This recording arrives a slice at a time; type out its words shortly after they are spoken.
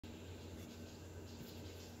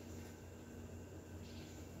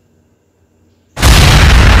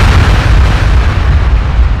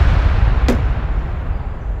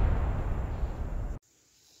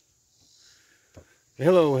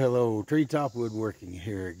Hello, treetop woodworking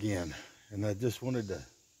here again, and I just wanted to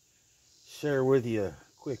share with you a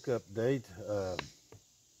quick update.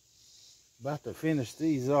 About to finish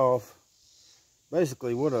these off.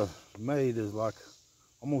 Basically what I made is like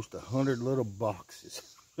almost 100 little boxes.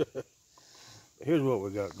 Here's what we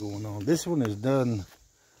got going on. This one is done.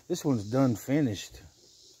 This one's done finished,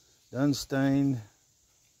 done stained.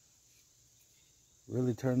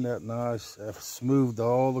 Really turned out nice. I've smoothed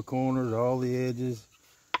all the corners, all the edges.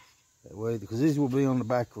 That way, because these will be on the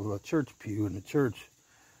back of a church pew in the church.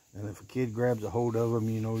 And if a kid grabs a hold of them,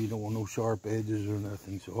 you know, you don't want no sharp edges or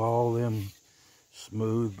nothing. So all them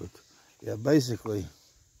smooth. But yeah, basically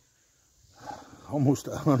almost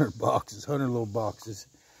 100 boxes, 100 little boxes.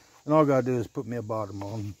 And all I gotta do is put me a bottom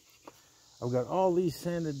on. I've got all these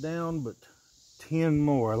sanded down, but 10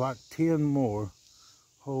 more. I like 10 more.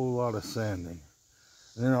 Whole lot of sanding.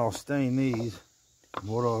 And then I'll stain these. And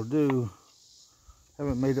what I'll do,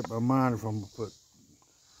 haven't made up my mind if I'm gonna put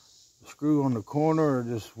a screw on the corner or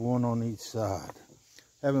just one on each side.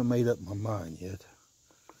 Haven't made up my mind yet.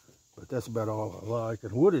 But that's about all I like.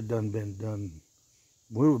 And would have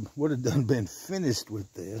been finished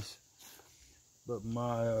with this. But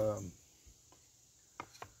my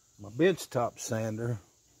my bench top sander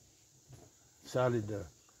decided to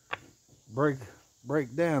break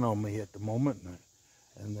down on me at the moment.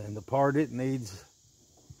 And then the part it needs,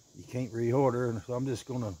 you can't reorder, and so I'm just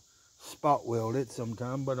gonna spot weld it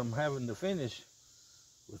sometime, but I'm having to finish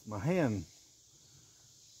with my hand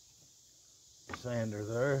sander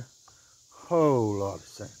there. Whole lot of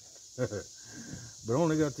sand. But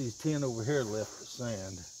only got these 10 over here left to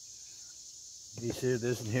sand. These here,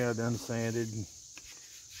 this and here I done sanded.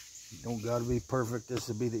 Don't gotta be perfect. This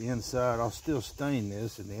will be the inside. I'll still stain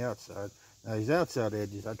this and the outside. Now these outside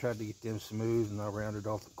edges, I tried to get them smooth and I rounded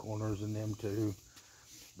off the corners and them too.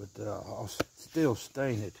 But I'll still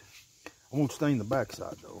stain it. I won't stain the back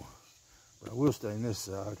side though, but I will stain this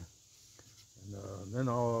side. And then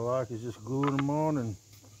all I like is just gluing them on and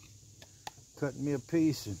cutting me a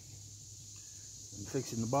piece and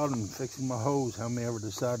fixing the bottom and fixing my hose, how many ever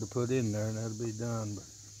decide to put in there, and that'll be done. But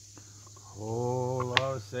a whole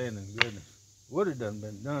lot of sanding, goodness. Would have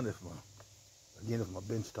been done if my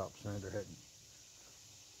bench top sander hadn't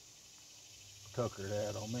tuckered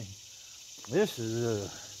that on me. This is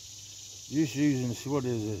just using, what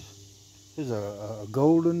is this? This is a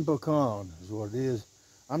golden pecan is what it is.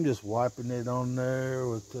 I'm just wiping it on there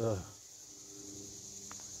with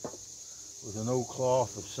an old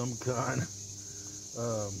cloth of some kind.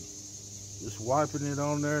 Just wiping it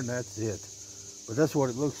on there and that's it. But that's what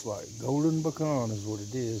it looks like. Golden pecan is what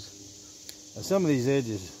it is. Now some of these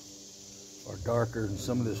edges are darker than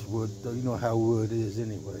some of this wood. You know how wood is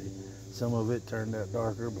anyway. Some of it turned out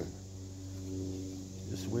darker, but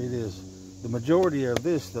just the way it is. The majority of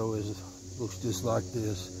this though looks just like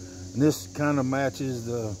this. And this kind of matches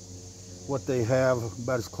what they have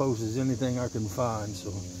about as close as anything I can find. So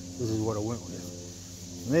this is what I went with.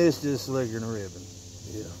 And this just slicker and ribbon.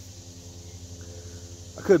 Yeah.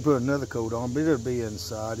 I could put another coat on, but it'll be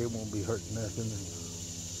inside. It won't be hurting nothing.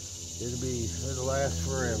 It'll last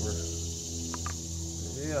forever.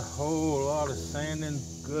 Yeah, a whole lot of sanding.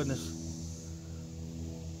 Goodness.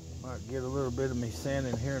 Might get a little bit of me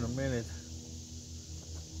sanding here in a minute.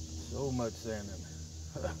 So much sanding.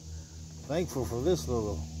 Thankful for this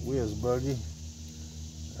little whiz buggy.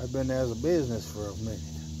 I've been as a business for a minute.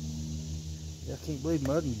 Yeah, I can't believe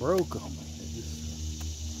nothing broke on me. It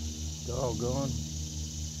just doggone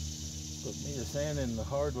put me to sanding the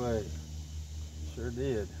hard way. Sure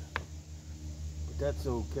did. But that's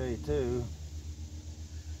okay too.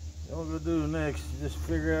 All I'm gonna do next is just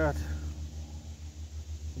figure out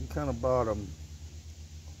some kind of bottom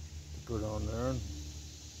to put on there.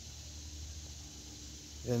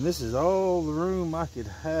 And this is all the room I could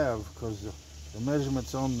have because the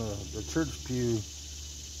measurements on the church pew,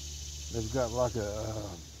 they've got like a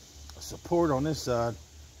support on this side,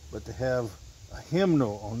 but they have a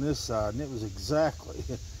hymnal on this side, and it was exactly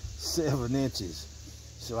 7 inches.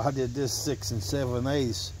 So I did this 6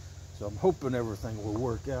 7/8. So I'm hoping everything will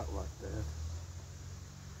work out like that.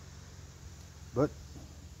 But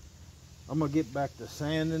I'm gonna get back to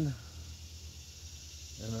sanding,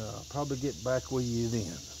 and I'll probably get back with you then.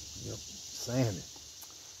 Yep, sanding.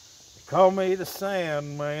 They call me the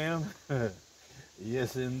Sand Man.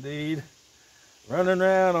 Yes, indeed. Running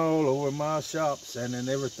around all over my shop, sanding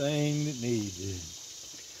everything that needs it.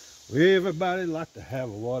 Well, everybody like to have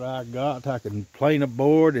what I got. I can plane a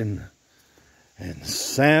board and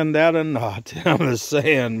sand out a knot. I'm the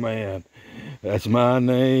Sand Man. That's my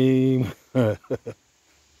name.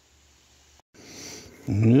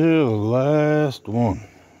 Yeah, the last one.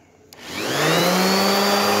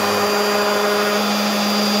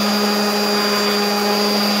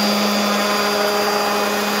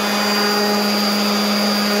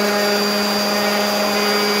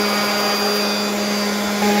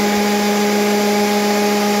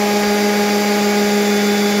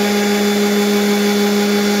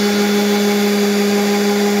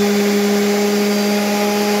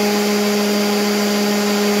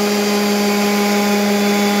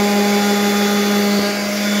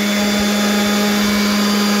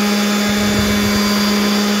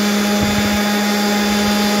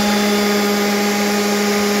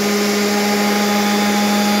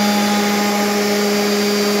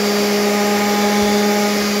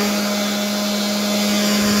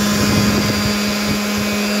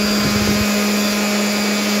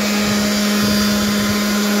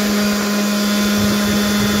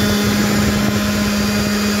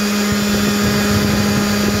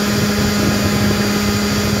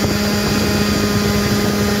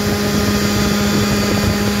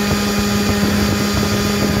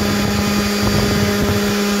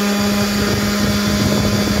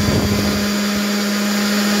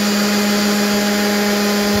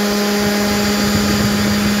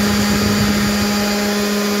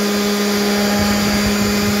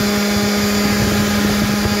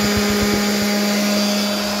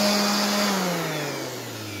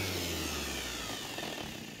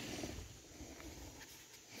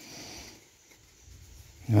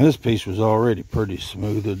 Now this piece was already pretty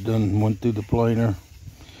smooth. It done went through the planer.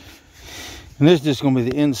 And this is just going to be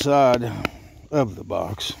the inside of the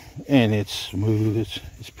box. And it's smooth.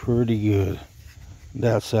 It's pretty good.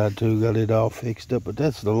 The outside too, got it all fixed up. But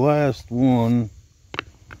that's the last one.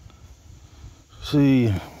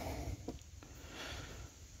 See,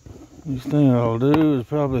 next thing I'll do is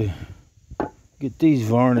probably get these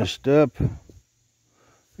varnished up. I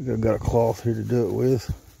think I've got a cloth here to do it with.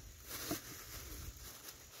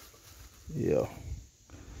 Yeah.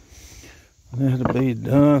 That'll be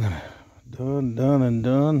done. Done and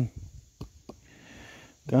done.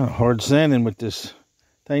 Kind of hard sanding with this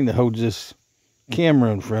thing that holds this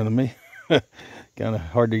camera in front of me. Kind of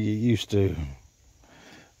hard to get used to.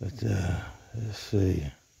 But let's see.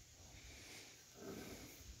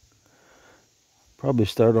 Probably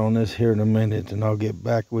start on this here in a minute, and I'll get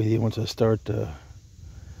back with you once I start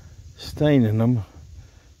staining them.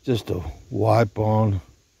 Just to wipe on.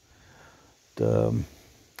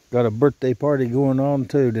 Got a birthday party going on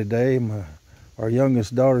too today. Our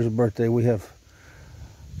youngest daughter's birthday. We have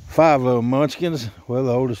 5 little munchkins. Well,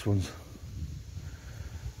 the oldest one's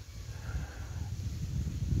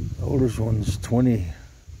 20.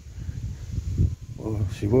 Well,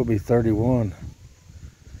 she will be 31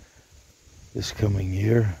 this coming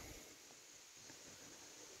year.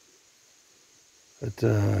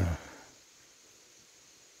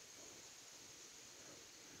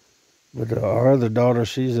 But our other daughter,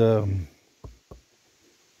 she's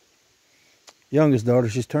youngest daughter,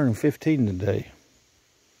 she's turning 15 today.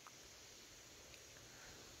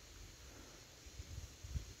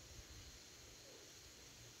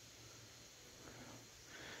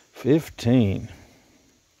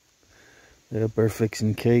 Yep, they're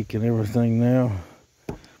fixing cake and everything now.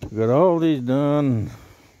 We got all these done.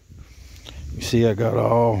 You see, I got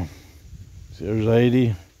all. See, there's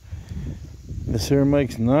 80. This here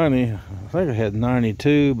makes 90. I think I had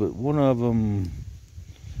 92, but one of them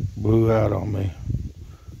blew out on me.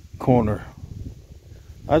 Corner.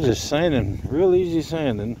 I was just sanding, real easy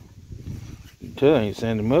sanding. You tell I ain't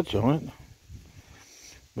sanding much on it.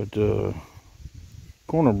 But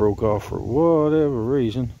corner broke off for whatever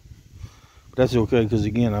reason. But that's okay, because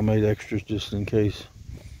again, I made extras just in case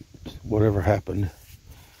whatever happened.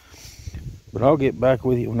 But I'll get back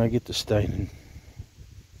with you when I get to staining.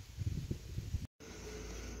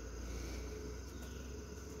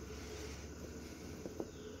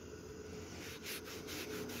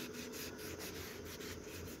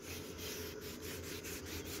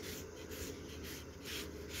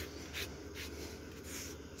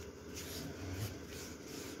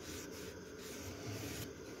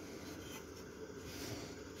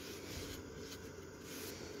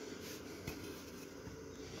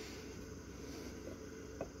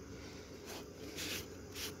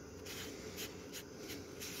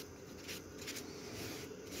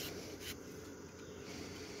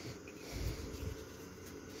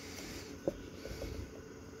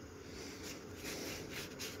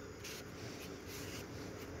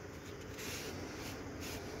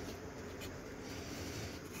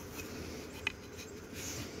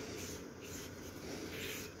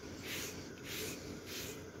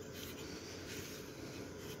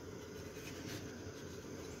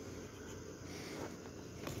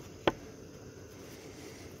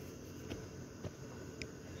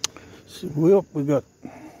 Well, we got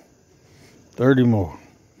 30 more.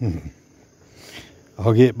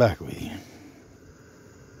 I'll get back with you.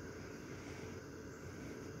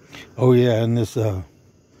 Oh yeah, and this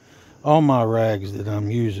all my rags that I'm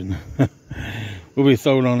using will be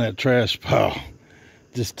thrown on that trash pile,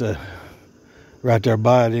 just right there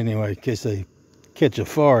by it anyway, in case they catch a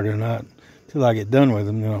fart or not. Till I get done with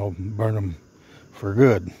them, then I'll burn them for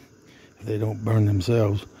good if they don't burn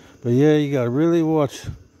themselves. But yeah, you gotta really watch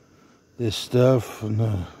this stuff,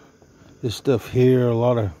 and this stuff here, a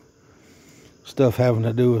lot of stuff having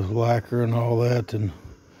to do with lacquer and all that, and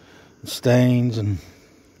stains and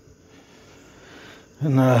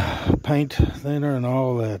paint thinner and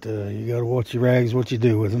all that. You got to watch your rags, what you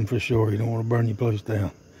do with them for sure. You don't want to burn your place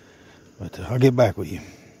down. But I'll get back with you.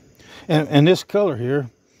 And this color here,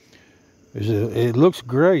 it looks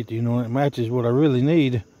great, you know, it matches what I really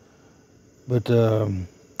need. But I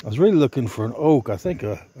was really looking for an oak. I think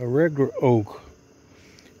a regular oak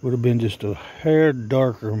would have been just a hair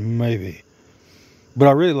darker maybe. But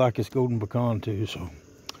I really like this golden pecan too. So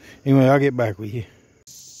anyway, I'll get back with you.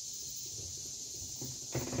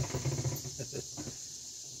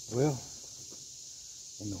 Well,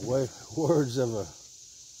 in the words of a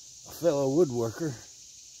fellow woodworker,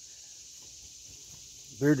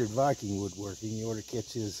 Bearded Viking Woodworking, you ought to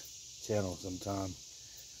catch his channel sometime.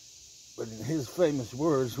 But in his famous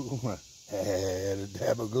words, add a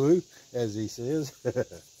dab of glue, as he says.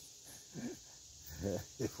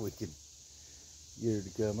 If we can get her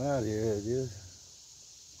to come out here, it is.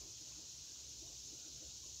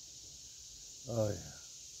 Oh yeah.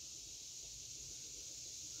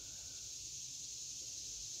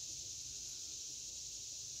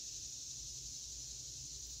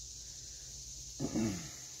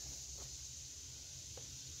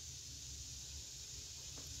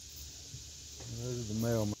 There's the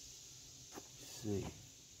mailman. Let's see.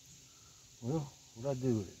 Well, what I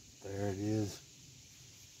do with it? There it is.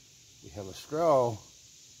 We have a straw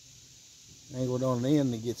angled on the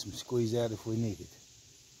end to get some squeeze out if we need it.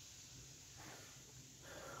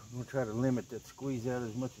 I'm going to try to limit that squeeze out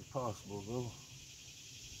as much as possible though.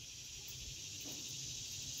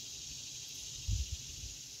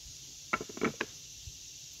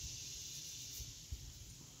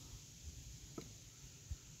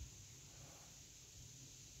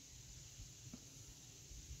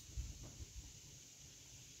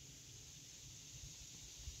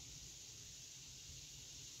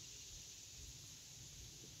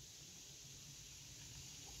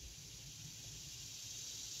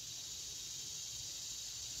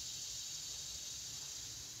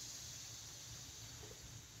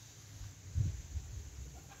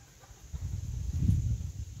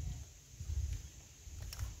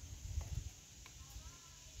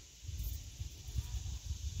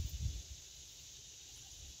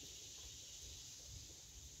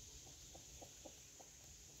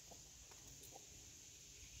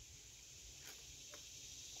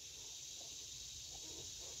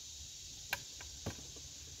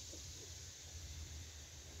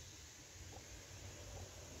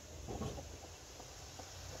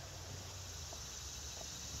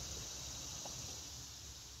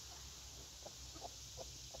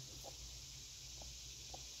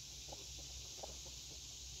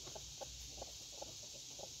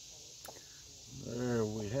 There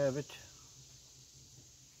we have it.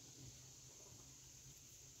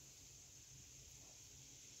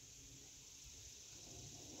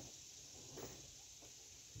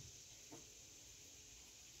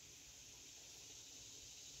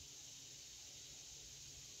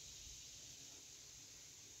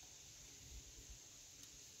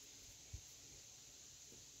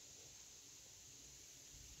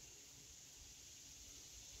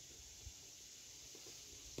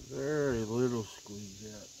 Very little squeeze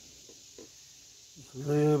out. Just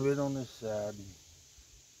a little bit on this side.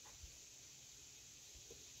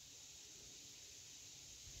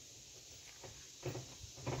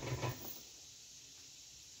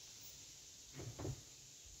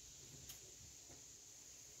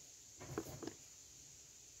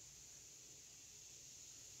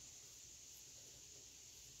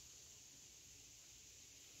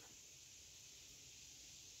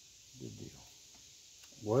 Good deal.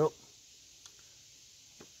 Well,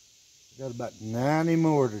 got about 90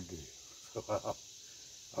 more to do, so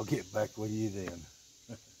I'll get back with you then.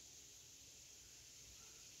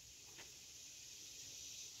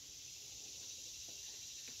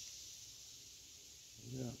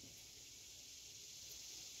 Yeah.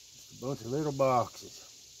 Just a bunch of little boxes.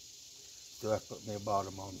 Still have to put me a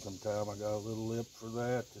bottom on sometime. I got a little lip for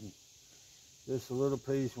that, and just a little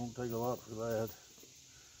piece, won't take a lot for that.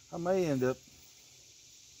 I may end up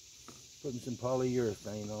Putting some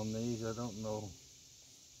polyurethane on these. I don't know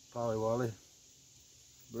polywally,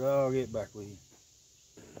 but I'll get back with you.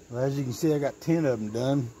 Well, as you can see, I got 10 of them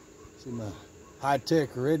done. See my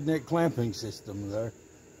high-tech redneck clamping system there.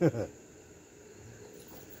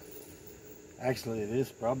 Actually, it is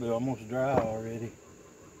probably almost dry already.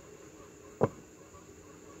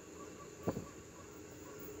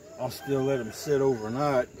 I'll still let them sit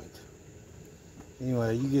overnight, but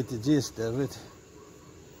anyway, you get the gist of it.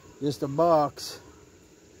 Just a box.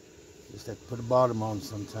 Just have to put a bottom on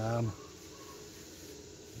sometime.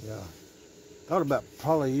 Yeah. Thought about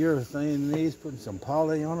polyurethane in these, putting some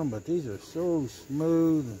poly on them, but these are so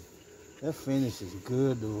smooth. And that finish is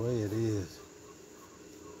good the way it is.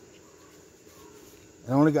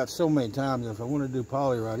 I only got so many times. If I want to do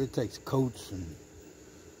poly right, it takes coats, and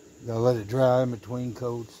you gotta let it dry in between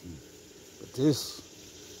coats. But this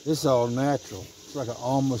is all natural. It's like an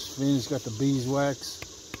almost finish. Got the beeswax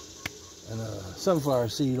and sunflower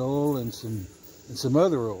seed oil and some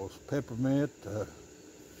other oils, peppermint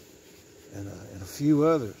and a few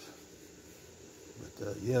others.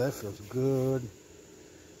 But yeah, that feels good.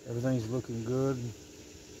 Everything's looking good.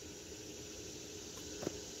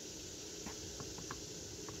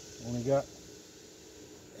 Only got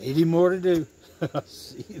 80 more to do. I'll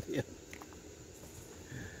see you then.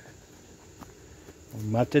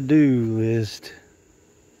 On my to-do list.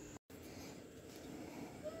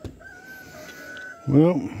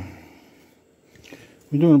 Well,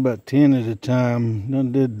 we're doing about 10 at a time. I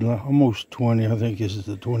did almost 20. I think this is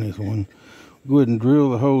the 20th one. Go ahead and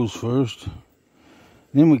drill the holes first.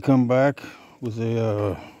 Then we come back with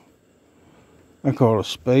a, I call it a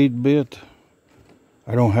spade bit.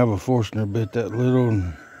 I don't have a Forstner bit that little.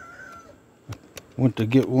 And I went to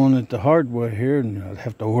get one at the hardware here, and I'd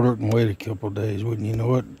have to order it and wait a couple of days. Wouldn't you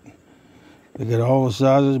know it? They got all the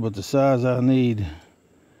sizes, but the size I need.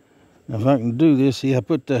 Now, if I can do this, see, I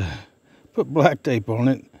put black tape on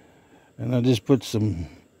it, and I just put some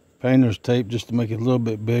painter's tape just to make it a little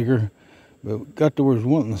bit bigger. But got to where it's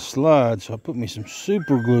wanting to slide, so I put me some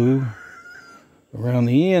super glue around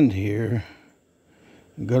the end here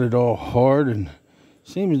and got it all hard, and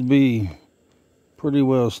seems to be pretty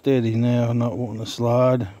well steady now, not wanting to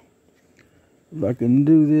slide. If I can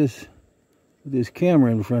do this with this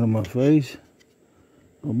camera in front of my face,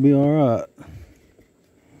 I'll be all right.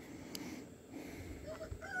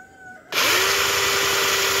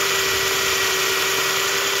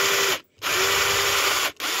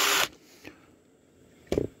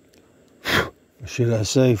 Should I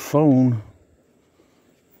say phone?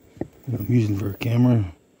 I'm using for a camera.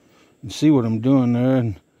 And see what I'm doing there.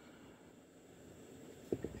 And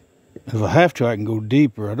if I have to, I can go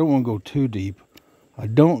deeper. I don't want to go too deep. I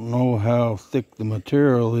don't know how thick the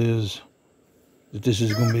material is that this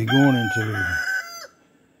is going to be going into.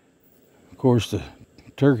 Of course, the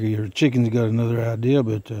turkey or chicken's got another idea,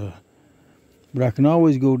 but I can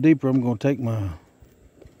always go deeper. I'm going to take my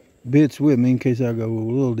bits with me in case I go a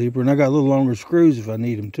little deeper, and I got a little longer screws if I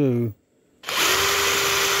need them too.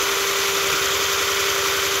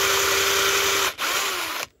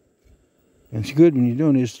 And it's good when you're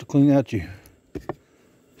doing this to clean out your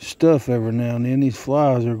stuff every now and then. These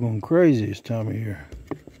flies are going crazy this time of year.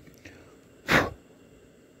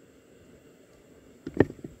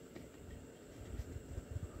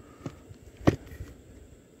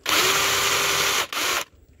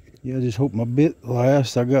 Yeah, I just hope my bit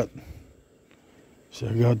lasts. I got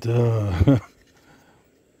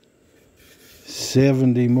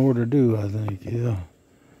 70 more to do, I think. Yeah,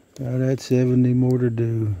 got that 70 more to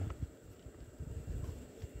do.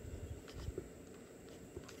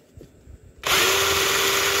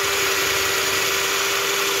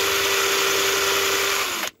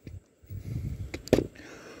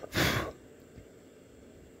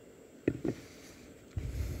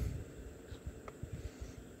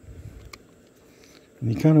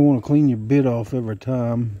 And you kind of want to clean your bit off every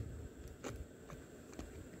time.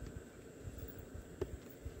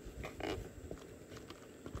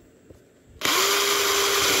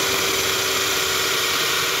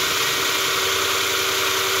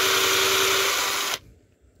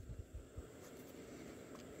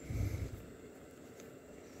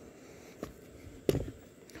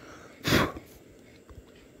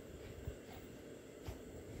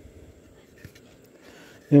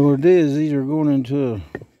 And what it is, these are going into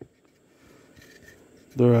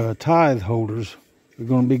their tithe holders. They're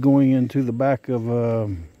going to be going into the back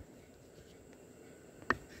of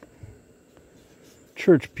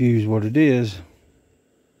church pews. What it is,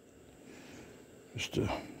 just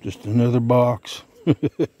another box.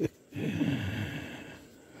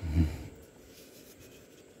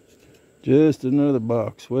 Just another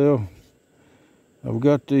box. Well, I've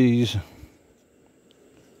got these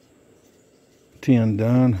 10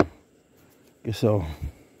 done. Guess I'll...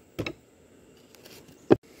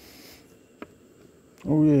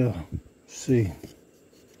 Oh yeah, let's see.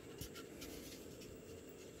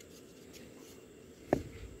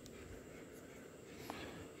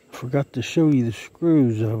 Forgot to show you the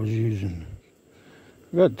screws I was using.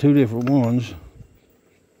 I got 2 different ones.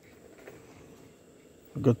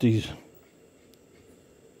 I got these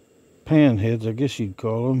pan heads, I guess you'd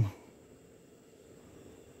call them.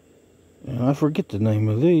 And I forget the name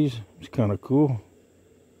of these. It's kind of cool.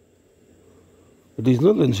 But these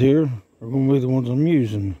little ones here are going to be the ones I'm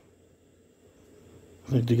using.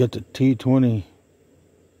 I think they got the T20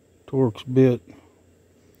 Torx bit.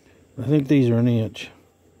 I think these are 1 inch.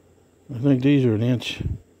 I think these are 1 inch.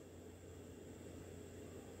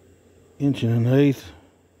 1.1 inches,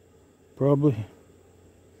 probably.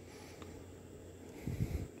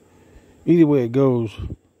 Either way it goes,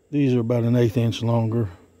 these are about 1/8 inch longer.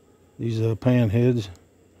 These pan heads.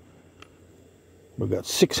 We got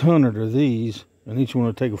 600 of these, and each one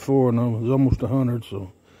will take a 4 of them. It's almost 100,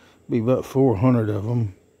 so be about 400 of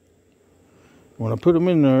them. When I put them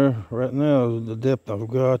in there, right now, the depth I've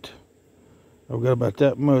got about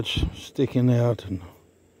that much sticking out, and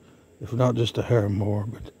if not just a hair more,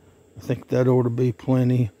 but I think that ought to be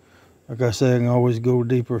plenty. Like I said, I can always go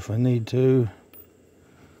deeper if I need to.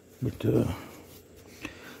 But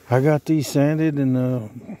I got these sanded, and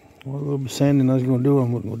what little bit of sanding I was going to do, I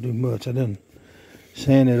wasn't going to do much. I done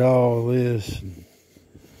sanded all this, and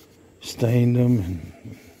stained them,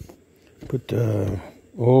 and put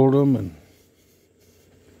oiled them,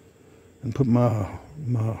 and put my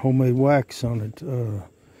homemade wax on it.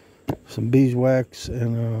 Some beeswax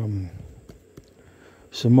and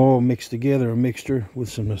some oil mixed together, a mixture with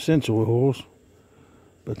some essential oils.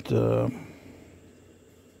 But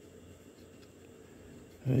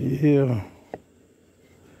yeah,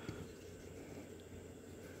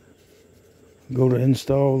 go to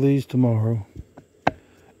install these tomorrow.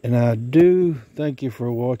 And I do thank you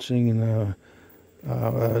for watching, and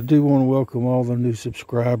I do want to welcome all the new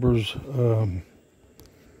subscribers.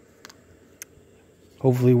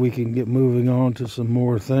 Hopefully we can get moving on to some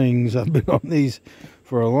more things. I've been on these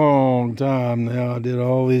for a long time now. I did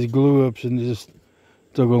all these glue ups and it just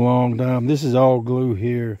took a long time. This is all glue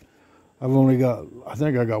here. I've only got, I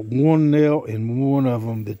think I got 1 nail in one of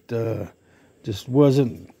them that just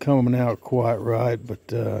wasn't coming out quite right,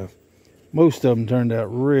 but most of them turned out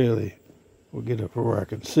really, we'll get up where I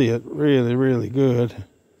can see it, really, really good.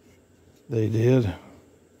 They did.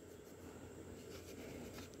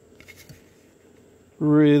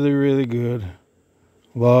 Really, really good.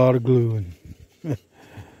 A lot of gluing. But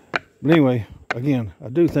anyway, again, I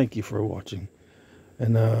do thank you for watching.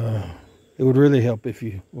 And it would really help if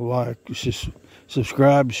you like,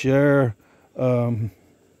 subscribe, share,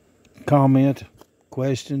 comment,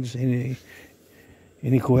 questions, any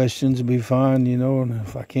questions would be fine, you know, and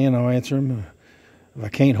if I can, I'll answer them. If I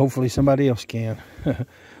can't, hopefully somebody else can.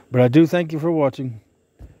 But I do thank you for watching,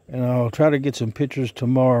 and I'll try to get some pictures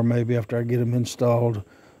tomorrow, maybe after I get them installed.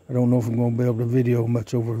 I don't know if I'm going to be able to video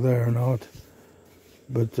much over there or not,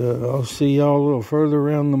 but I'll see y'all a little further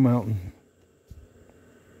around the mountain.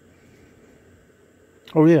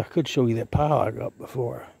 Oh yeah, I could show you that pile I got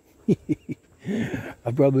before.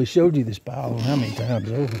 I probably showed you this pile how many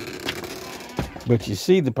times over. But you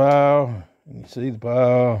see the pile, and you see the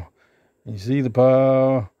pile, and you see the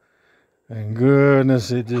pile, and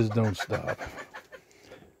goodness, it just don't stop.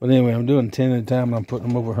 But anyway, I'm doing 10 at a time, and I'm putting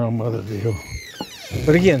them over here on my other deal.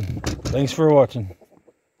 But again, thanks for watching.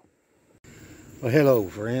 Well, hello,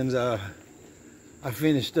 friends. I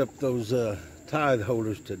finished up those tithe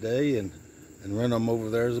holders today, and run them over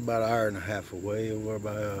there. It's about 1.5 hours away, over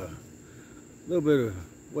by a little bit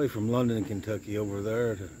away from London, Kentucky, over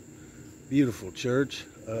there at a beautiful church.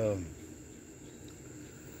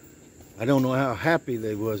 I don't know how happy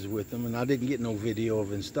they was with them, and I didn't get no video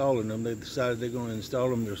of installing them. They decided they're going to install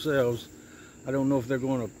them themselves. I don't know if they're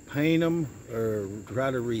going to paint them or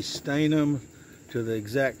try to restain them to the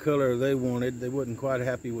exact color they wanted. They wasn't quite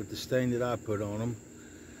happy with the stain that I put on them,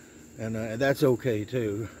 and that's okay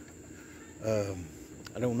too.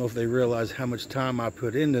 I don't know if they realize how much time I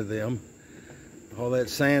put into them. All that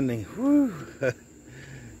sanding, whew,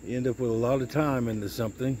 you end up with a lot of time into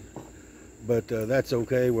something. But that's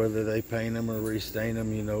okay, whether they paint them or restain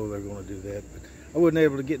them, you know, they're going to do that. But I wasn't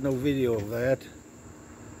able to get no video of that.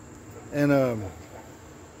 And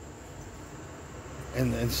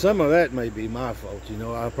some of that may be my fault, you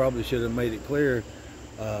know. I probably should have made it clear,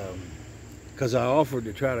 because I offered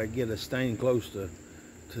to try to get a stain close to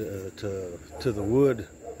the wood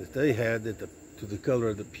that they had, that the to the color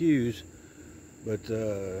of the pews, but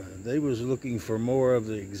they was looking for more of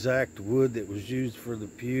the exact wood that was used for the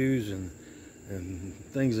pews and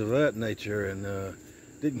things of that nature, and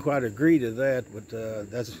didn't quite agree to that. But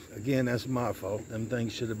that's my fault. Them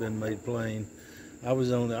things should have been made plain. I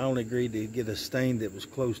only agreed to get a stain that was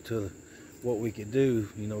close to what we could do,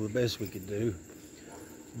 you know, the best we could do.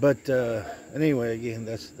 But anyway, again,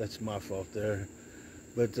 that's my fault there.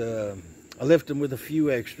 But I left them with a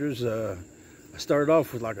few extras. I started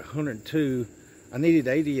off with like 102. I needed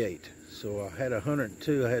 88, so I had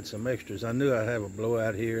 102. I had some extras. I knew I'd have a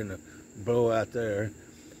blowout here and a blowout there.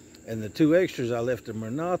 And the 2 extras I left them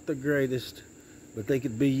are not the greatest, but they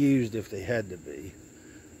could be used if they had to be.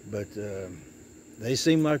 But they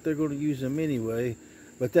seem like they're going to use them anyway.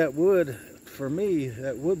 But that wood, for me,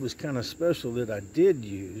 that wood was kind of special that I did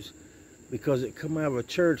use, because it come out of a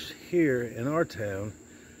church here in our town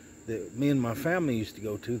that me and my family used to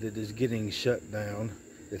go to, that is getting shut down,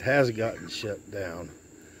 that has gotten shut down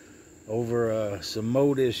over some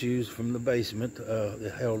mold issues from the basement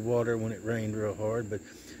that held water when it rained real hard.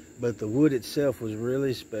 But the wood itself was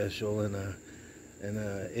really special, and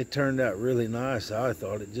it turned out really nice. I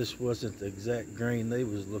thought it just wasn't the exact grain they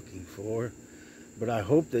was looking for, but I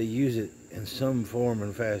hope they use it in some form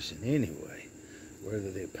and fashion anyway,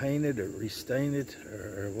 whether they paint it or restain it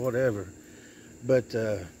or whatever. But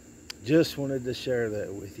just wanted to share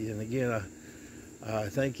that with you. And again, I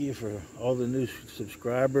thank you for all the new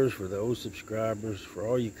subscribers, for the old subscribers, for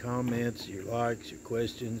all your comments, your likes, your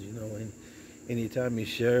questions, you know, and anytime you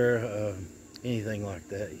share anything like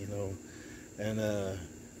that, you know. And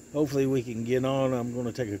hopefully we can get on. I'm going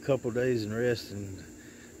to take a couple days and rest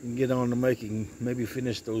and get on to making, maybe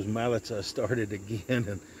finish those mallets I started again,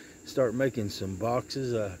 and start making some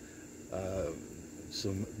boxes,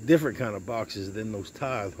 some different kind of boxes than those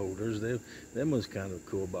tithe holders. Them was kind of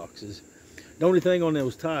cool boxes. The only thing on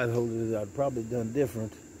those tithe holders I'd probably done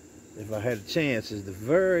different if I had a chance is the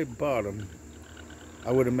very bottom.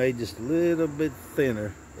 I would have made just a little bit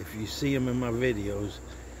thinner. If you see them in my videos,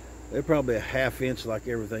 they're probably a 1/2 inch like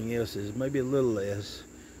everything else is, maybe a little less,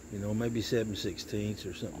 you know, maybe 7/16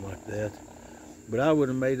 or something like that. But I would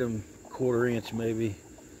have made them 1/4 inch maybe,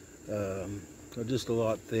 or just a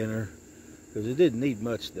lot thinner, because it didn't need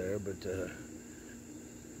much there. But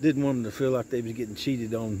didn't want them to feel like they was getting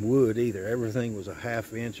cheated on wood either. Everything was a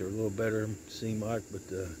 1/2 inch or a little better, seemed like. But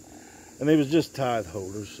and they was just tithe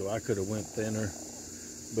holders, so I could have went thinner.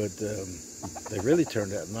 But they really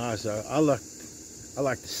turned out nice. I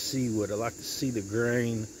like to see wood. I like to see the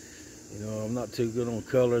grain. You know, I'm not too good on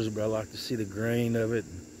colors, but I like to see the grain of it.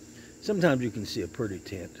 Sometimes you can see a pretty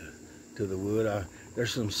tint to the wood.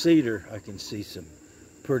 There's some cedar, I can see some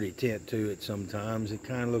pretty tint to it sometimes. It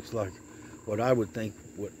kind of looks like what I would think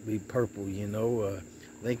would be purple, you know.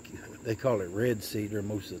 I think they call it red cedar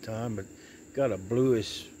most of the time, but got a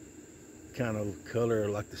bluish kind of color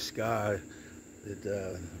like the sky,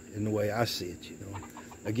 that in the way I see it, you know.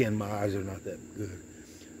 Again, my eyes are not that good.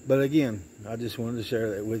 But again, I just wanted to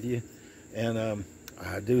share that with you. And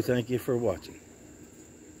I do thank you for watching.